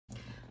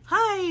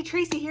Hi,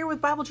 Tracy here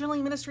with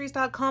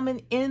BibleJournalingMinistries.com,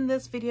 and in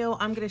this video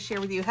I'm going to share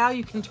with you how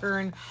you can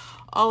turn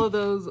all of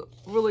those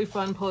really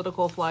fun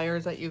political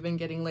flyers that you've been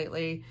getting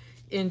lately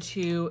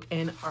into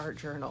an art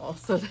journal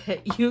so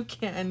that you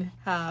can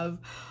have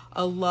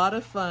a lot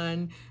of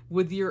fun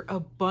with your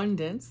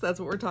abundance. That's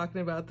what we're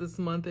talking about this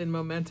month in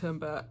Momentum,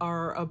 but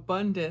our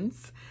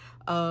abundance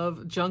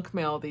of junk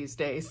mail these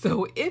days.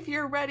 So if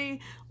you're ready,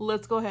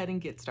 let's go ahead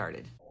and get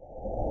started.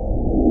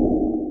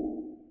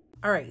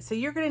 All right, so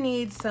you're going to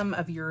need some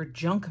of your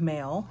junk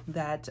mail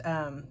that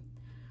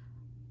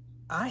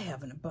I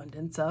have an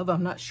abundance of.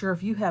 I'm not sure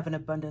if you have an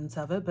abundance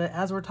of it, but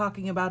as we're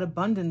talking about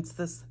abundance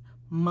this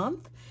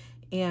month,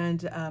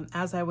 and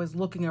as I was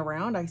looking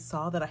around, I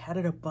saw that I had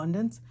an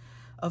abundance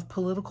of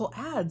political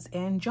ads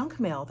and junk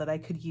mail that I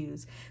could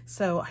use.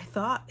 So I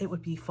thought it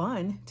would be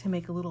fun to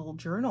make a little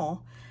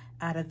journal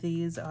out of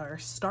these, or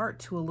start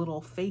to a little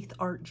faith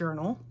art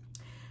journal.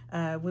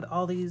 With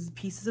all these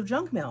pieces of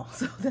junk mail.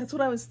 So that's what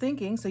I was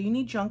thinking. So you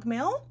need junk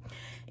mail,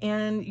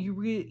 and you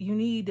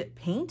need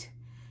paint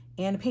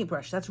and a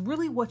paintbrush. That's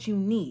really what you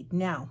need.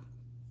 Now,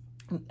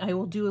 I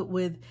will do it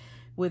with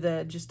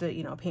just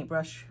a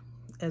paintbrush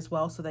as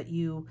well, so that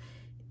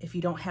if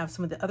you don't have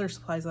some of the other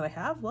supplies that I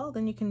have, well,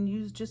 then you can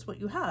use just what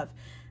you have.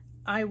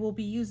 I will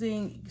be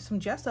using some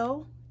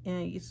gesso,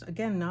 and it's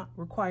again not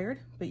required,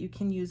 but you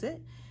can use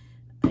it.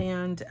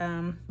 And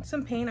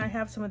some paint. I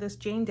have some of this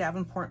Jane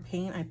Davenport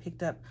paint I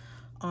picked up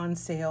on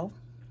sale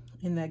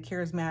in the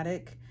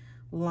Charismatic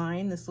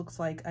line. This looks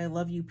like I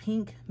Love You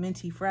Pink,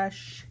 Minty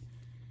Fresh.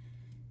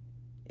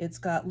 It's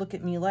got Look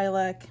at Me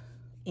Lilac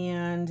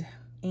and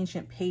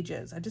Ancient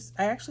Pages.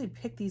 I actually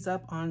picked these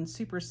up on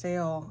super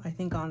sale, I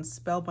think on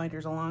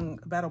Spellbinders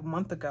about a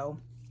month ago.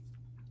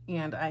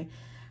 And I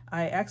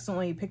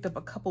accidentally picked up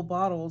a couple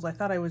bottles. I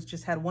thought I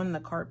just had one in the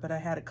cart, but I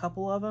had a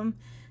couple of them.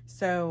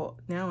 So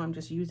now I'm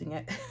just using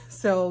it.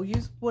 So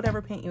use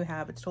whatever paint you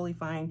have. It's totally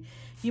fine.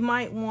 You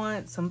might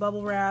want some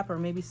bubble wrap or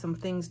maybe some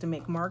things to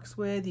make marks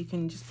with. You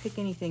can just pick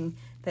anything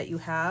that you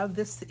have.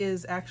 This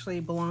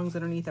belongs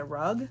underneath a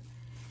rug,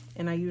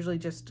 and I usually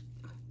just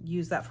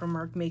use that for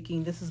mark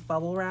making. This is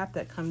bubble wrap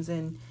that comes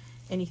in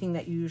anything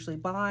that you usually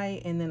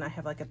buy, and then I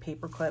have like a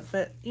paper clip,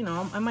 but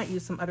I might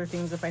use some other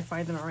things if I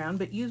find them around,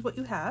 but use what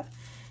you have.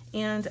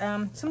 And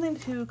something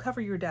to cover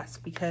your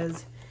desk,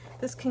 because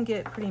this can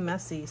get pretty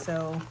messy,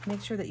 so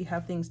make sure that you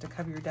have things to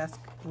cover your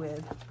desk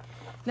with.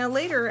 Now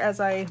later,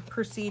 as I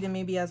proceed and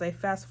maybe as I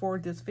fast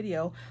forward this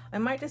video, I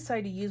might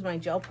decide to use my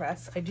gel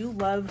press. I do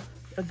love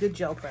a good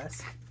gel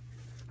press.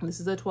 This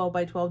is a 12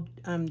 by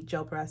 12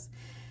 gel press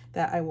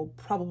that I will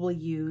probably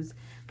use.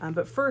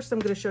 But first I'm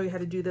going to show you how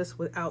to do this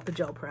without the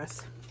gel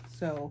press.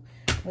 So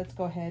let's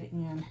go ahead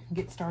and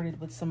get started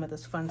with some of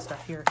this fun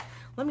stuff here.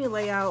 Let me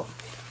lay out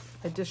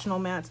additional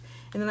mats,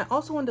 and then I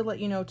also wanted to let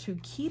you know to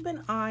keep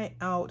an eye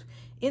out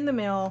in the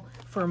mail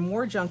for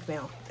more junk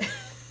mail.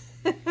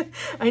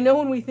 I know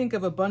when we think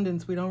of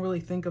abundance, we don't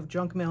really think of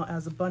junk mail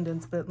as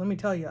abundance, but let me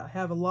tell you, I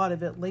have a lot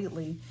of it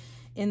lately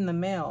in the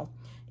mail,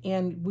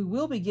 and we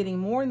will be getting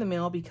more in the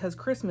mail because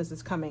Christmas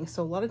is coming.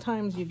 So a lot of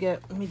times you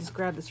get, let me just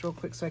grab this real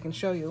quick so I can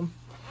show you,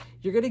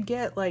 you're gonna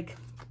get like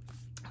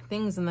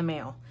things in the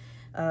mail.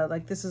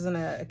 Like this is in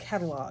a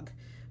catalog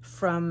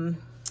from,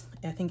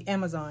 I think,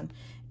 Amazon.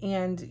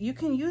 And you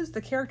can use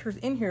the characters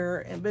in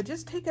here, but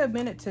just take a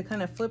minute to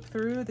kind of flip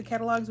through the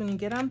catalogs when you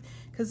get them,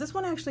 because this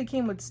one actually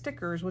came with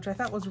stickers, which I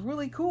thought was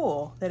really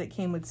cool that it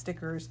came with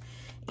stickers.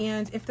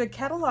 And if the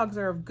catalogs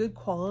are of good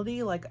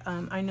quality, like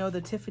I know the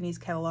Tiffany's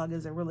catalog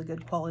is a really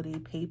good quality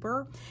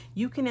paper,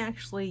 you can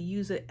actually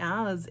use it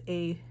as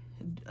I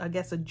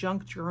guess a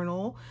junk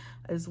journal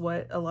is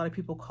what a lot of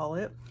people call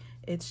it.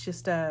 It's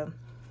just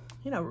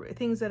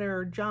things that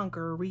are junk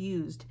or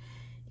reused.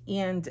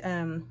 And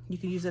you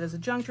could use it as a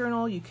junk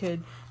journal. You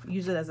could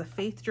use it as a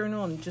faith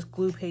journal and just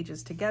glue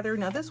pages together.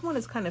 Now this one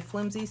is kind of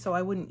flimsy, so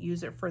I wouldn't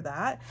use it for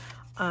that.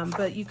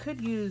 But you could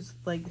use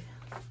like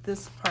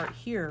this part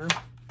here,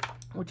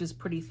 which is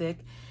pretty thick,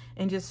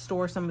 and just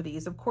store some of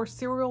these. Of course,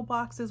 cereal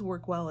boxes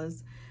work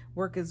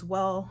as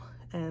well,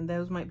 and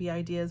those might be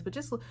ideas. But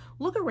just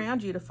look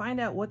around you to find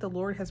out what the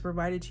Lord has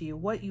provided to you,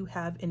 what you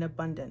have in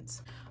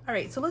abundance. All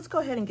right, so let's go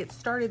ahead and get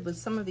started with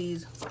some of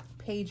these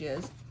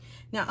pages.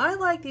 Now, I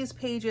like these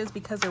pages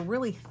because they're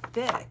really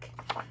thick,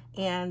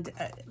 and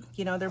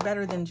they're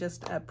better than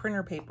just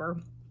printer paper.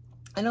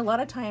 And a lot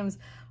of times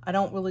I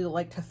don't really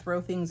like to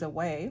throw things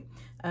away,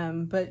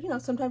 but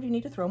sometimes you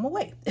need to throw them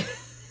away.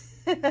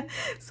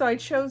 So I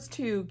chose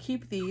to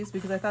keep these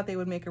because I thought they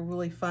would make a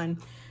really fun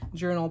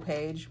journal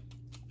page.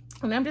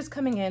 And I'm just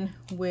coming in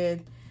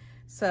with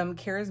some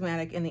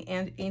Charismatic in the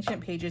Ancient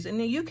Pages,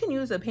 and you can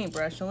use a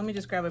paintbrush. So let me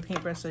just grab a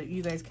paintbrush so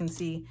you guys can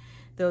see.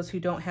 Those who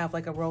don't have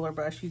like a roller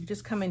brush, you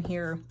just come in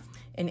here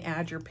and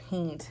add your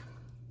paint,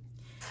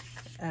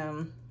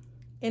 and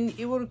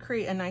it will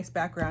create a nice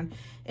background.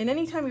 And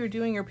anytime you're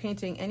doing your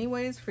painting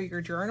anyways for your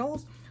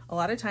journals, a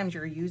lot of times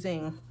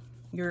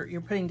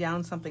you're putting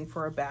down something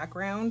for a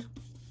background,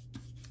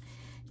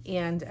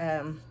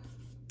 and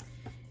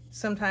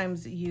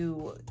sometimes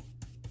you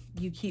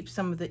keep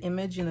some of the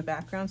image in the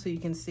background so you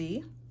can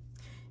see.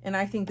 And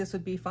I think this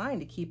would be fine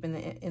to keep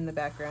in the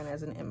background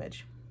as an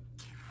image.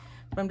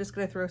 But I'm just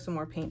gonna throw some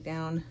more paint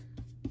down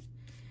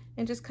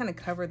and just kind of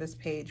cover this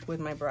page with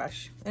my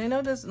brush. And I know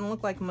it doesn't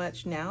look like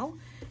much now,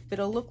 but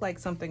it'll look like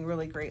something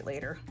really great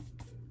later.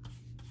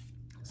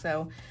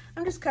 So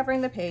I'm just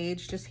covering the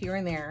page just here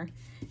and there.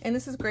 And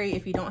this is great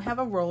if you don't have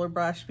a roller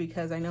brush,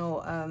 because I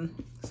know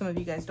some of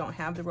you guys don't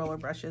have the roller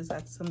brushes.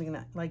 That's something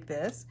that, like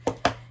this.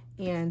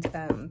 And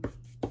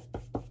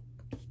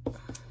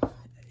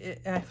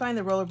I find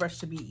the roller brush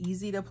to be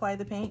easy to apply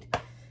the paint,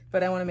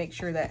 but I want to make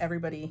sure that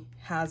everybody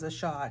has a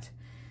shot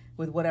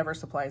with whatever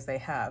supplies they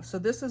have. So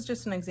this is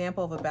just an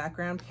example of a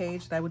background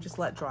page that I would just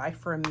let dry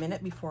for a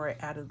minute before I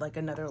added like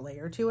another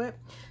layer to it.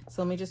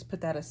 So let me just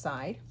put that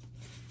aside.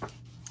 And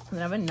then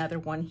I have another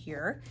one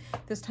here.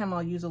 This time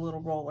I'll use a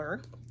little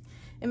roller.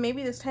 And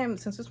maybe this time,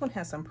 since this one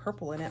has some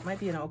purple in it, might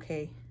be an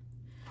okay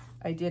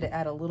idea to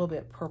add a little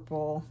bit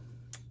purple.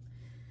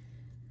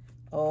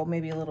 Oh,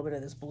 maybe a little bit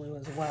of this blue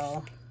as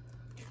well.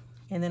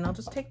 And then I'll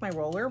just take my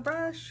roller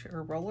brush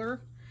or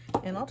roller,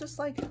 and I'll just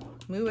like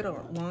move it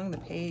along the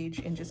page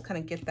and just kind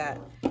of get that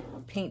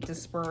paint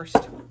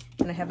dispersed.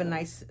 And I have a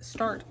nice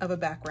start of a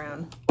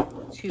background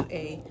to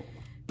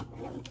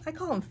I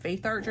call them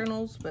faith art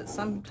journals, but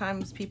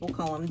sometimes people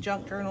call them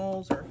junk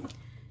journals, or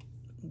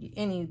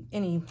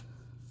any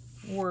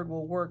word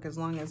will work as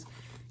long as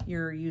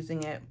you're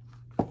using it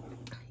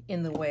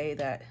in the way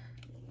that,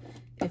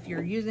 if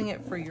you're using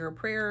it for your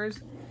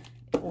prayers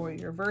or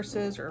your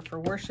verses or for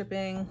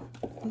worshiping,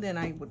 then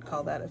I would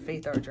call that a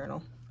faith art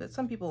journal. But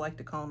some people like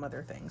to call them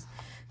other things.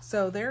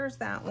 So there's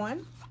that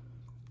one.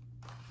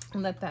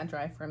 And let that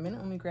dry for a minute.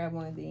 Let me grab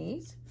one of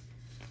these.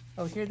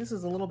 Oh, here, this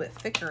is a little bit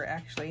thicker,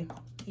 actually,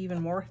 even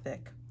more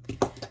thick.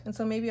 And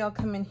so maybe I'll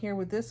come in here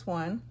with this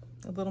one,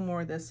 a little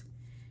more of this.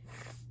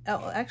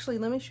 Oh, actually,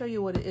 let me show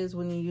you what it is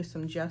when you use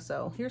some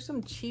gesso. Here's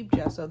some cheap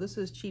gesso. This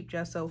is cheap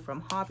gesso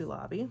from Hobby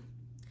Lobby.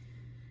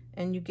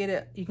 And you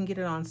can get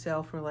it on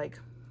sale for like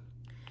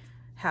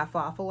half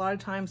off a lot of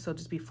times, so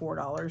just be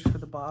 $4 for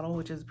the bottle,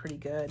 which is pretty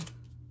good.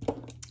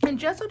 And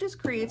gesso just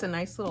creates a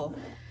nice little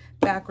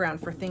background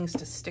for things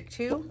to stick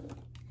to,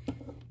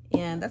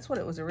 and that's what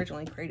it was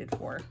originally created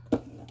for.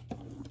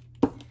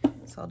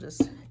 So I'll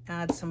just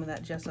add some of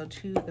that gesso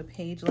to the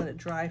page, let it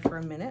dry for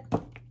a minute,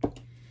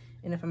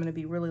 and if I'm going to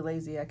be really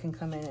lazy, I can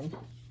come in and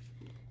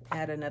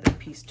add another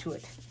piece to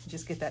it,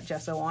 just get that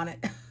gesso on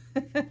it.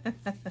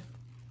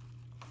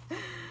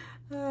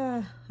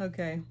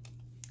 Okay.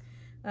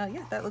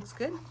 Yeah, that looks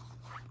good.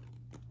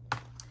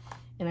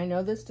 And I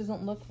know this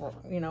doesn't look,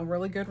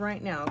 really good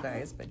right now,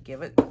 guys, but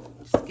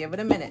just give it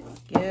a minute.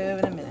 Give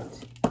it a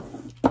minute.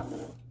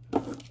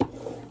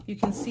 You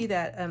can see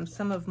that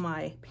some of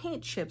my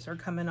paint chips are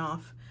coming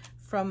off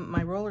from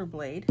my roller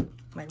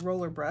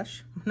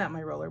brush, not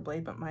my roller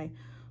blade, but my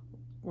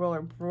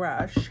roller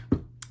brush,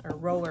 or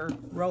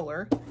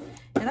roller.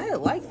 And I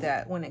like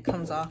that when it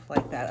comes off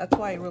like that. That's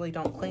why I really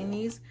don't clean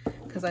these,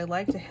 because I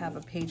like to have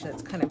a page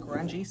that's kind of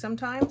grungy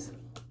sometimes.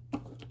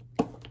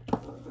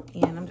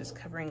 And I'm just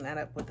covering that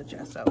up with the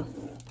gesso.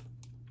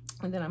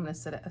 And then I'm going to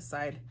set it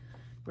aside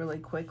really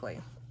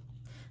quickly.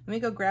 Let me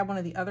go grab one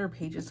of the other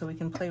pages so we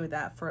can play with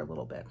that for a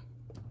little bit,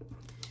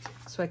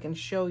 so I can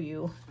show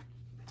you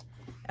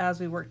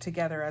as we work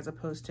together, as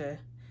opposed to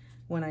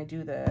when I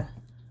do the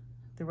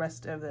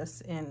rest of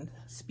this in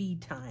speed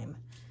time.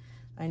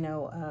 I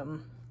know,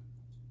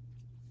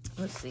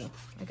 let's see,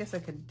 I guess I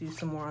could do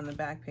some more on the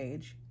back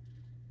page.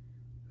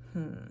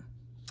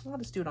 I'll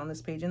just do it on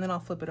this page, and then I'll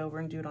flip it over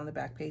and do it on the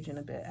back page in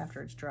a bit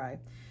after it's dry.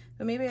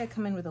 But maybe I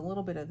come in with a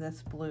little bit of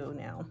this blue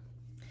now.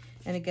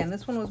 And again,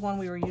 this one was one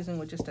we were using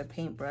with just a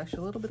paintbrush. A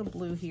little bit of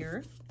blue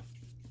here.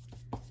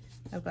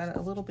 I've got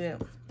a little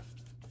bit,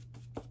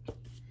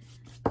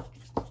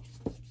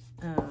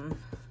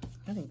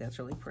 I think that's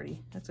really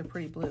pretty. That's a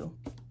pretty blue.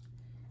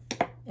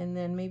 And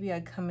then maybe I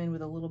come in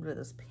with a little bit of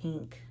this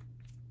pink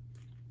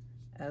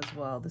as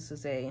well. This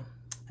is I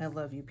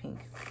Love You pink.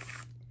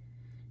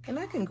 And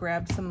I can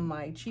grab some of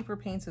my cheaper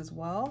paints as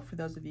well, for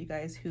those of you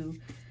guys who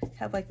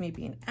have like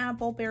maybe an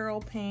apple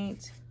barrel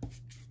paint.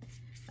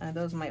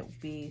 Those might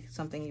be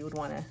something you would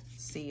want to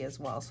see as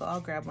well. So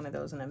I'll grab one of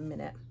those in a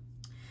minute.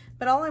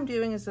 But all I'm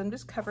doing is I'm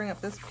just covering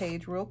up this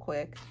page real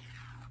quick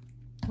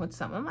with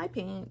some of my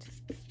paint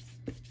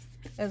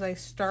as I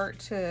start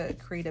to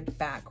create a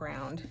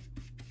background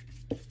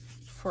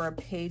for a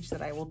page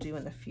that I will do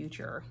in the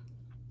future.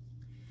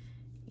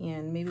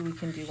 And maybe we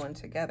can do one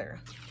together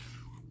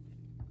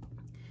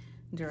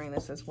during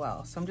this as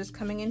well. So I'm just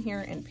coming in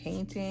here and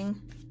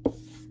painting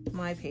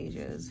my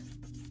pages.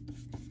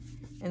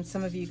 And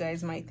some of you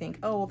guys might think,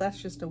 oh, well, that's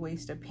just a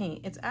waste of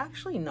paint. It's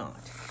actually not,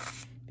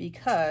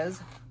 because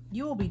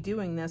you will be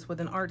doing this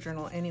with an art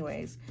journal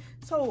anyways.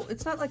 So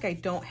it's not like I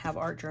don't have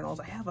art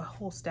journals. I have a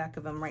whole stack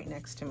of them right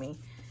next to me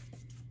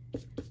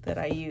that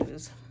I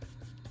use.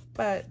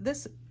 But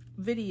this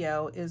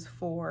video is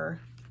for,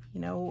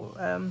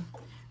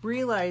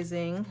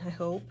 realizing, I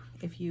hope,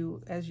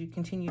 as you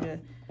continue to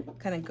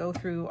kind of go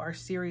through our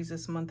series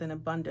this month in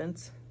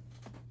abundance,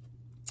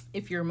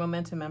 if you're a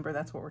Momentum member,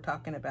 that's what we're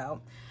talking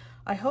about.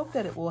 I hope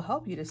that it will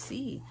help you to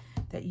see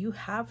that you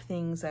have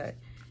things that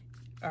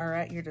are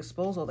at your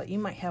disposal that you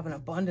might have an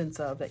abundance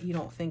of that you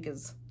don't think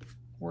is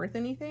worth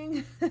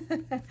anything.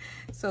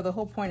 So the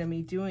whole point of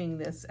me doing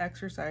this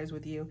exercise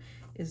with you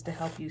is to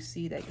help you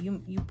see that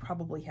you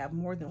probably have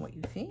more than what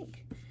you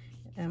think.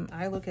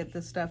 I look at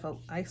this stuff,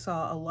 I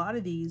saw a lot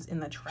of these in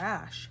the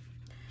trash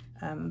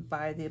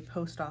by the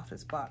post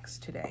office box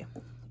today,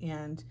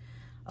 and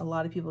a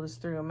lot of people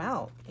just threw them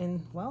out.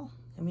 And well,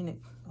 I mean,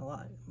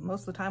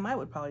 most of the time I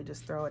would probably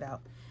just throw it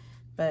out,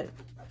 but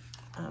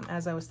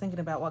as I was thinking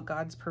about what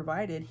God's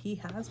provided, he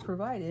has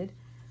provided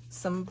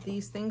some of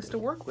these things to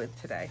work with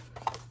today.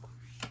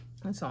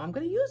 And so I'm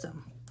going to use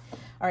them.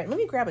 All right, let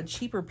me grab a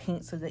cheaper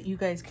paint so that you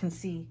guys can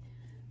see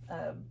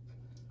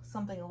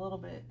something a little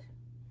bit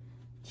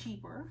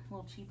cheaper, a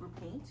little cheaper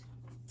paint.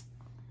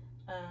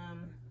 Let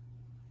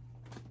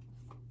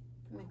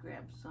me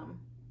grab some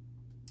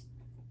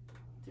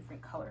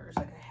different colors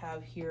like I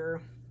have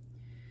here.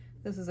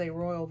 This is a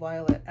Royal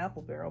Violet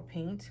Apple Barrel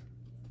paint,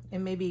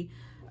 and maybe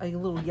a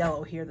little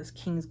yellow here. This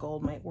King's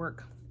Gold might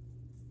work.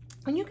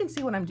 And you can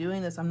see when I'm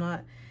doing this, I'm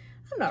not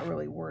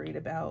really worried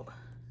about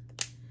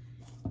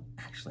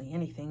actually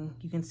anything.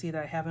 You can see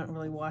that I haven't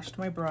really washed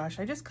my brush.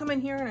 I just come in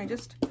here and I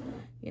just,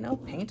 you know,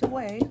 paint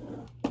away,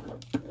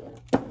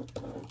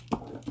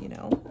 you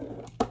know,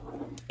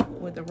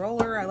 with the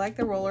roller. I like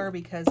the roller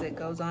because it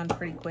goes on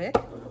pretty quick.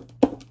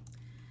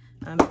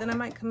 But then I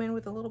might come in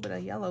with a little bit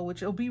of yellow,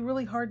 which it'll be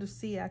really hard to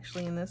see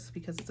actually in this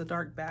because it's a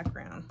dark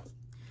background.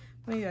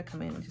 Maybe I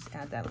come in and just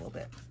add that a little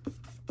bit.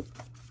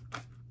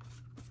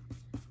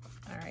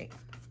 All right,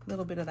 a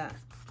little bit of that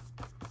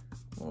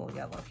little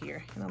yellow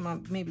here. And I'm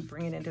gonna maybe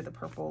bring it into the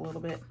purple a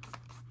little bit.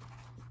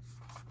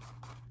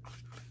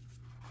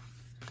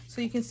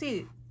 So you can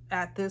see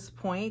at this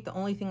point, the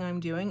only thing I'm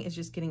doing is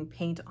just getting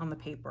paint on the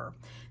paper.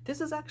 This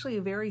is actually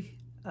a very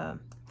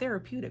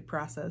therapeutic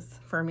process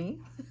for me.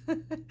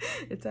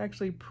 It's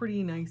actually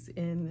pretty nice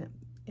and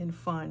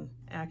fun.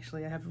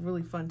 Actually, I have a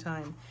really fun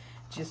time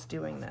just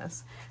doing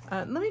this.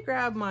 Let me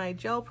grab my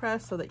gel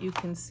press so that you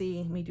can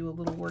see me do a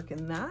little work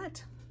in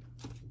that.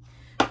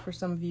 For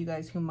some of you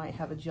guys who might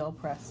have a gel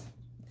press.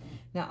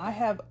 Now, I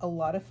have a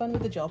lot of fun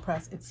with the gel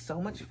press. It's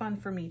so much fun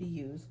for me to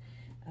use.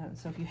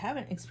 So if you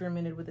haven't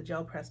experimented with the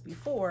gel press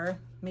before,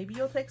 maybe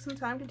you'll take some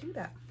time to do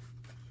that.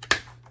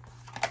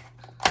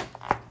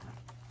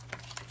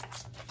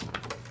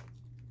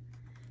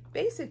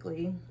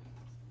 Basically,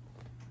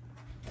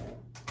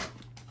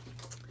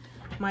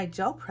 my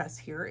gel press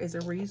here is a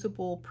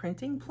reusable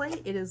printing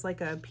plate. It is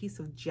like a piece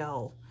of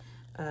gel.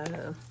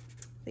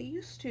 They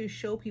used to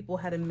show people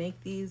how to make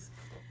these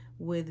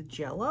with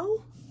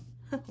Jello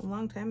a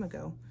long time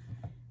ago.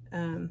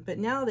 But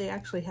now they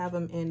actually have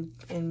them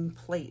in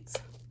plates.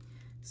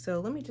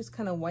 So let me just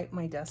kind of wipe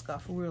my desk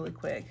off really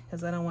quick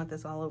because I don't want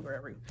this all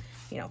over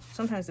you know,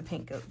 sometimes the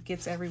paint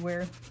gets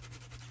everywhere.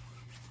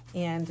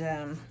 And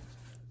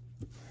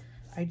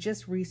I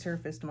just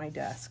resurfaced my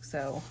desk,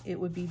 so it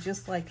would be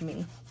just like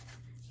me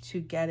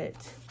to get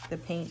the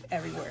paint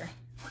everywhere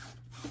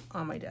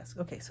on my desk.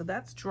 Okay, so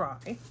that's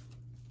dry.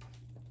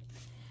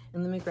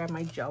 And let me grab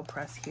my gel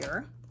press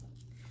here.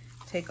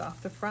 Take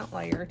off the front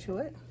layer to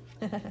it.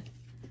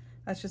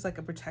 That's just like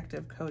a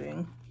protective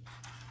coating.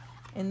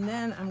 And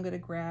then I'm gonna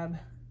grab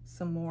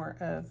some more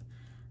of,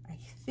 I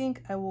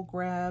think I will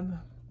grab,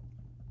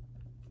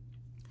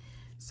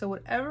 so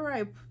whatever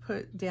I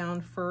put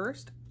down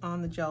first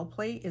on the gel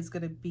plate is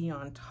gonna be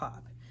on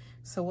top.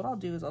 So what I'll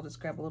do is I'll just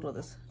grab a little of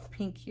this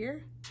pink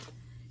here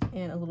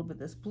and a little bit of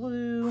this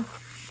blue,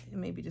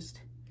 and maybe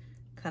just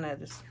kind of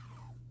just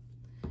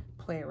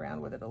play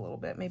around with it a little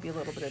bit. Maybe a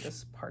little bit of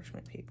this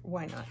parchment paper.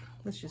 Why not?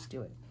 Let's just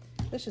do it.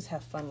 Let's just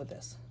have fun with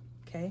this,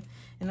 okay?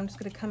 And I'm just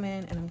gonna come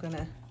in and I'm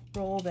gonna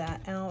roll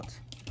that out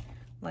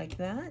like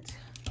that.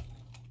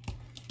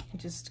 And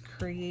just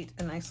create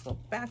a nice little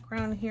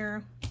background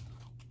here.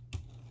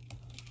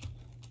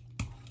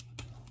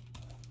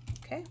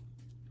 Okay.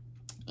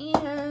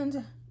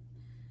 And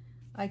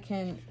I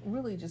can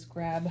really just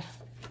grab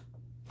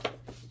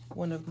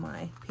one of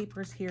my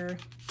papers here.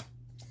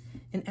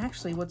 And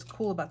actually what's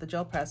cool about the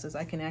gel press is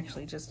I can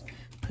actually just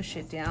push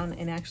it down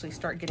and actually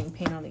start getting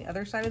paint on the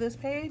other side of this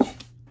page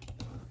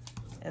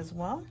as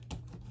well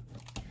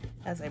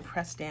as I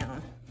press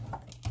down.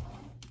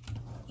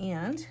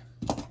 And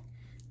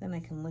then I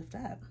can lift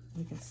up.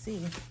 You can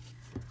see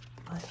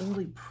a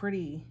really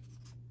pretty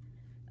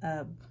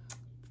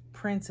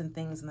prints and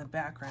things in the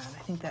background.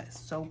 I think that is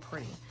so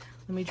pretty.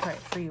 Let me try it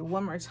for you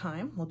one more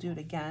time. We'll do it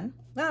again.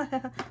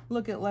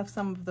 Look, it left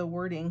some of the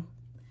wording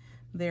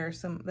there.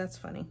 That's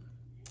funny.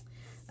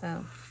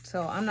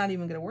 So I'm not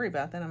even gonna worry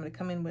about that. I'm gonna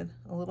come in with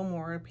a little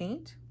more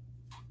paint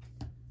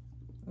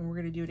and we're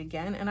gonna do it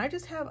again. And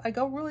I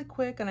go really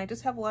quick and I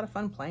just have a lot of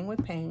fun playing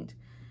with paint.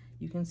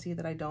 You can see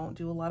that I don't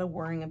do a lot of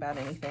worrying about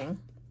anything.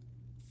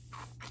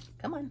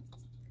 Come on.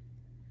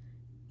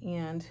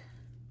 And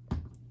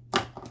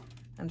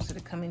I'm just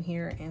gonna come in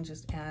here and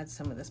just add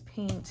some of this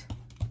paint.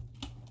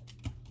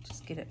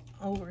 Just get it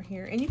over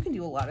here. And you can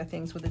do a lot of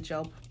things with a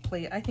gel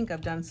plate. I think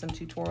I've done some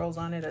tutorials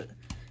on it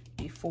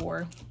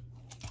before.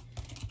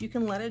 You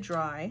can let it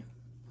dry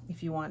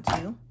if you want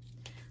to.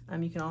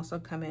 You can also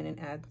come in and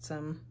add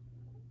some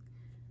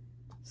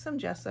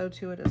gesso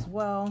to it as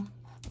well,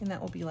 and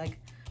that will be like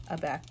a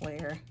back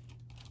layer.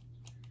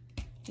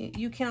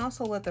 You can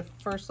also let the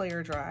first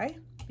layer dry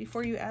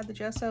before you add the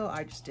gesso.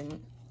 I just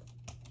didn't.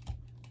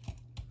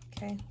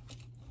 Okay.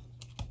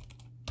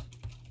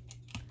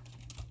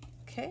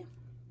 Okay.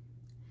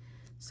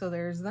 So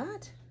there's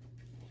that.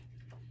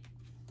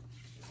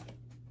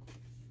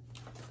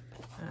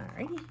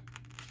 Alrighty.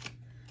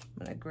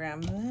 I'm gonna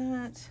grab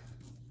that.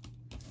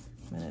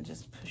 I'm gonna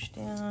just push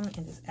down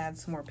and just add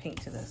some more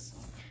paint to this.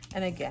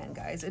 And again,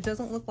 guys, it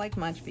doesn't look like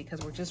much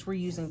because we're just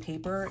reusing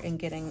paper and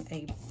getting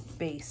a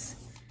base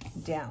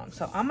down.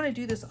 So I'm gonna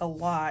do this a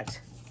lot,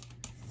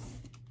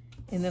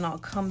 and then I'll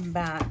come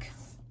back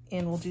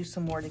and we'll do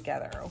some more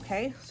together,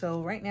 okay?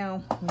 So right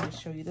now, let me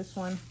just show you this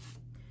one.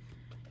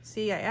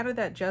 See, I added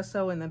that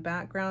gesso in the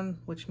background,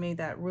 which made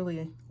that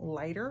really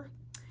lighter.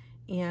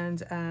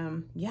 And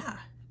yeah,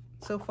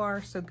 so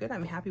far so good.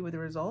 I'm happy with the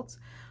results.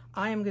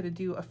 I am going to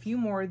do a few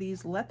more of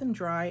these, let them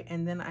dry,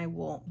 and then I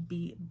will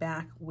be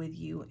back with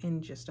you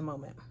in just a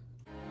moment.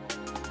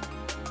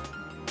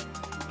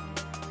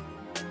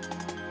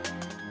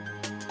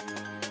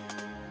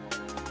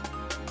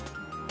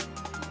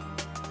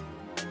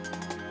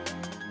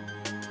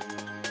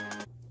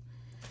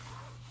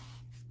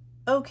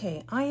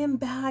 Okay, I am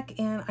back,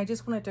 and I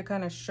just wanted to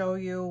kind of show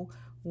you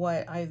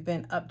what I've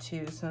been up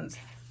to since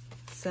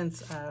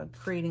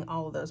creating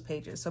all of those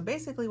pages. So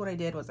basically what I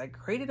did was I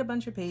created a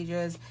bunch of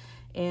pages,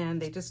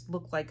 and they just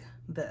look like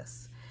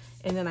this.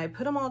 And then I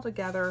put them all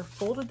together,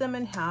 folded them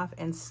in half,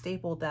 and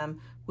stapled them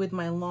with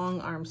my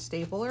long arm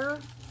stapler.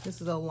 This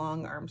is a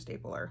long arm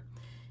stapler.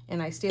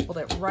 And I stapled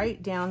it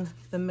right down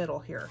the middle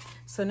here.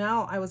 So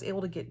now I was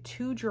able to get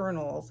 2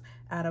 journals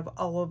out of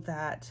all of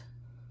that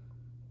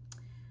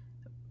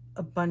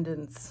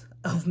abundance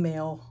of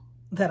mail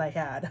that I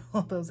had,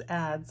 all those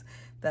ads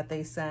that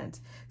they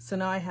sent. So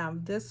now I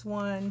have this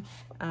one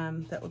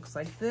that looks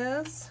like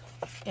this.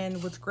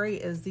 And what's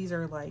great is these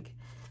are like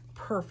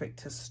perfect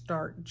to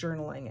start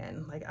journaling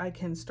in. Like I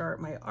can start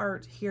my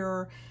art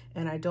here,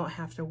 and I don't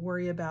have to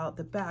worry about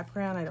the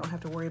background. I don't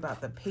have to worry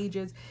about the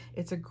pages.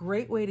 It's a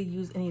great way to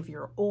use any of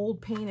your old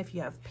paint. If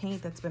you have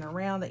paint that's been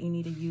around that you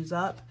need to use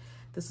up,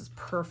 this is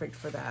perfect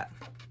for that.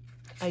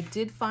 I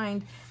did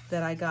find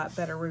that I got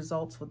better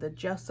results with the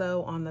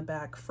gesso on the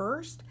back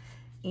first,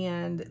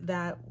 and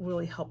that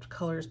really helped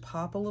colors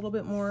pop a little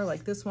bit more.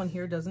 Like this one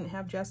here doesn't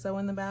have gesso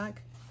in the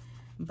back,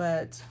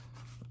 but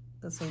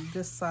let's say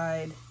this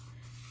side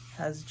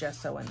has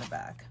gesso in the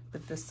back,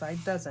 but this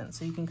side doesn't.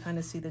 So you can kind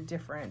of see the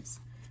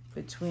difference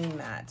between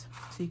that.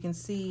 So you can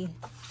see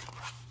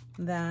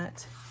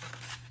that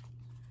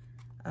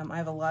I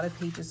have a lot of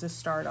pages to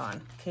start on.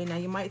 Okay, now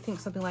you might think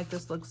something like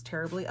this looks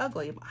terribly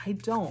ugly, but I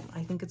don't.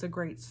 I think it's a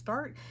great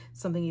start,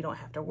 something you don't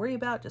have to worry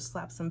about. Just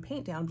slap some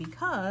paint down,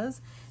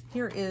 because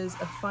here is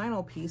a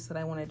final piece that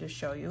I wanted to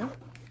show you.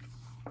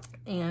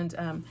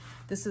 And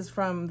this is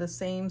from the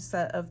same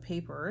set of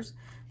papers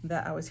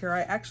that I was here.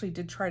 I actually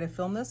did try to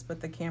film this, but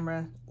the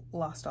camera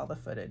lost all the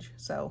footage.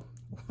 So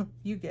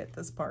you get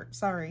this part,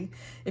 sorry.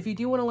 If you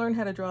do want to learn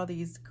how to draw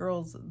these,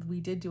 girls, we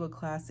did do a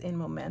class in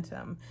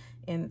Momentum,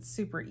 and it's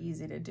super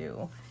easy to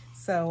do.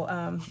 So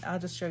I'll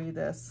just show you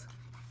this,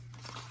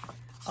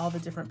 all the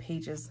different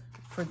pages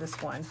for this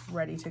one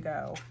ready to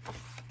go.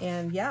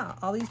 And yeah,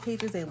 all these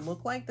pages, they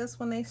look like this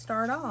when they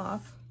start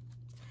off,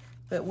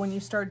 but when you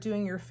start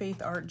doing your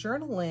faith art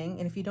journaling,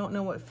 and if you don't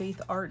know what faith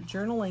art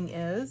journaling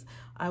is,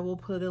 I will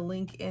put a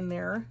link in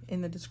there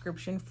in the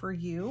description for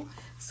you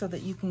so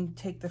that you can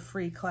take the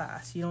free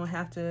class. You don't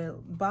have to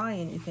buy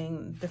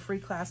anything. The free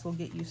class will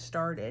get you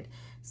started.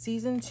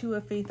 Season 2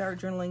 of faith art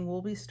journaling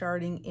will be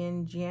starting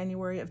in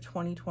January of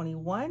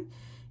 2021,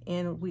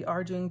 and we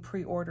are doing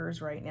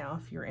pre-orders right now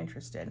if you're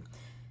interested.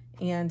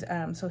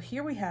 And so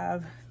here we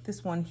have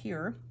this one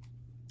here.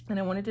 And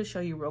I wanted to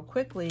show you real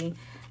quickly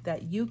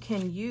that you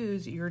can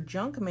use your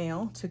junk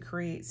mail to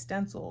create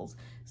stencils.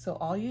 So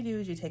all you do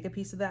is you take a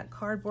piece of that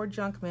cardboard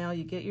junk mail,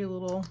 you get your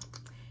little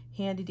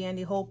handy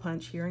dandy hole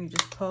punch here, and you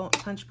just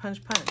punch,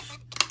 punch, punch,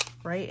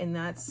 right? And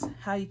that's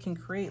how you can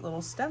create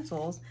little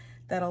stencils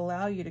that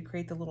allow you to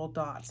create the little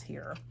dots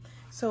here.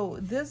 So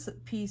this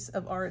piece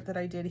of art that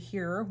I did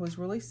here was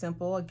really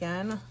simple.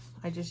 Again,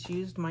 I just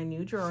used my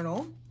new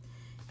journal.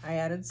 I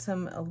added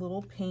a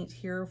little paint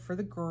here for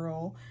the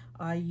girl.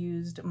 I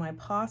used my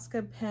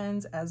Posca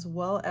pens as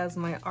well as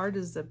my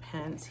Artisan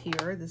pens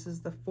here. This is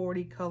the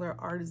 40 color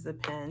Artisan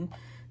pen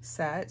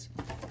set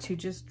to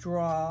just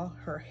draw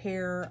her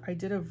hair. I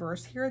did a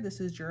verse here.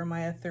 This is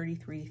Jeremiah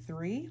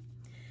 33:3.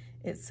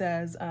 It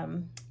says,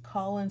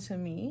 call unto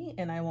me,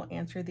 and I will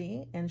answer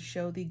thee, and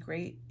show thee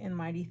great and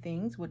mighty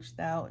things which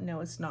thou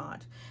knowest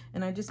not.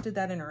 And I just did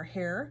that in her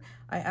hair.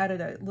 I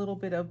added a little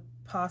bit of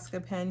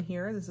Posca pen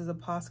here. This is a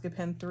Posca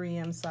pen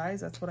 3M size.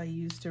 That's what I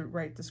used to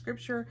write the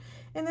scripture.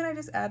 And then I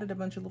just added a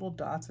bunch of little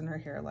dots in her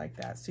hair like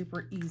that.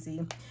 Super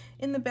easy.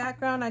 In the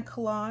background, I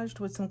collaged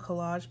with some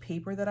collage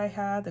paper that I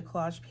had. The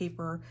collage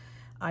paper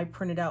I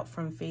printed out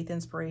from Faith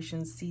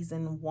Inspirations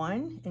Season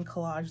 1 and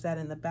collaged that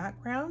in the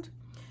background.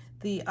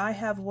 The I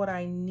Have What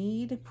I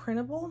Need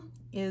printable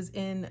is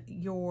in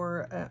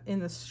your in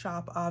the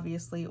shop,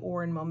 obviously,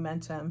 or in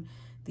Momentum.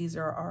 These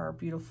are our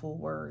beautiful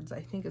words,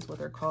 I think is what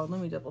they're called.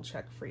 Let me double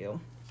check for you.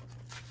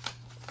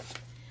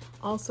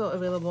 Also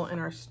available in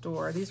our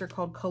store. These are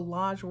called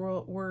Collage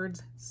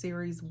Words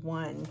Series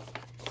 1.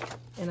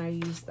 And I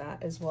use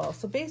that as well.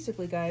 So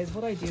basically, guys,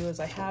 what I do is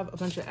I have a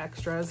bunch of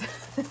extras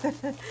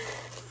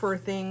for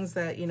things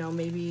that, you know,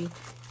 maybe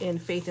in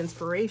Faith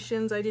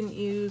Inspirations I didn't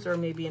use, or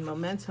maybe in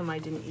Momentum I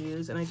didn't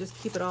use, and I just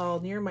keep it all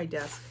near my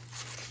desk.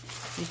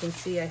 You can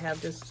see I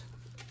have just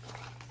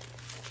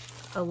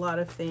a lot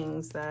of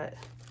things that,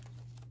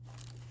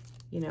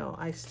 you know,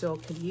 I still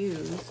could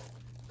use,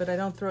 but I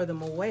don't throw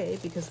them away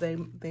because they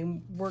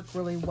work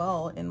really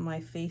well in my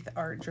faith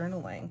art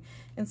journaling.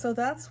 And so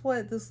that's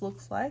what this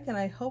looks like. And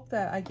I hope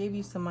that I gave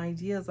you some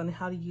ideas on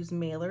how to use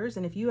mailers.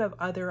 And if you have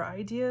other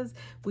ideas,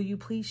 will you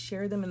please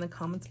share them in the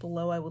comments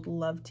below? I would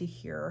love to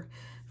hear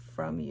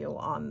from you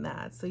on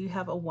that. So you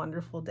have a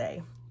wonderful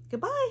day.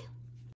 Goodbye.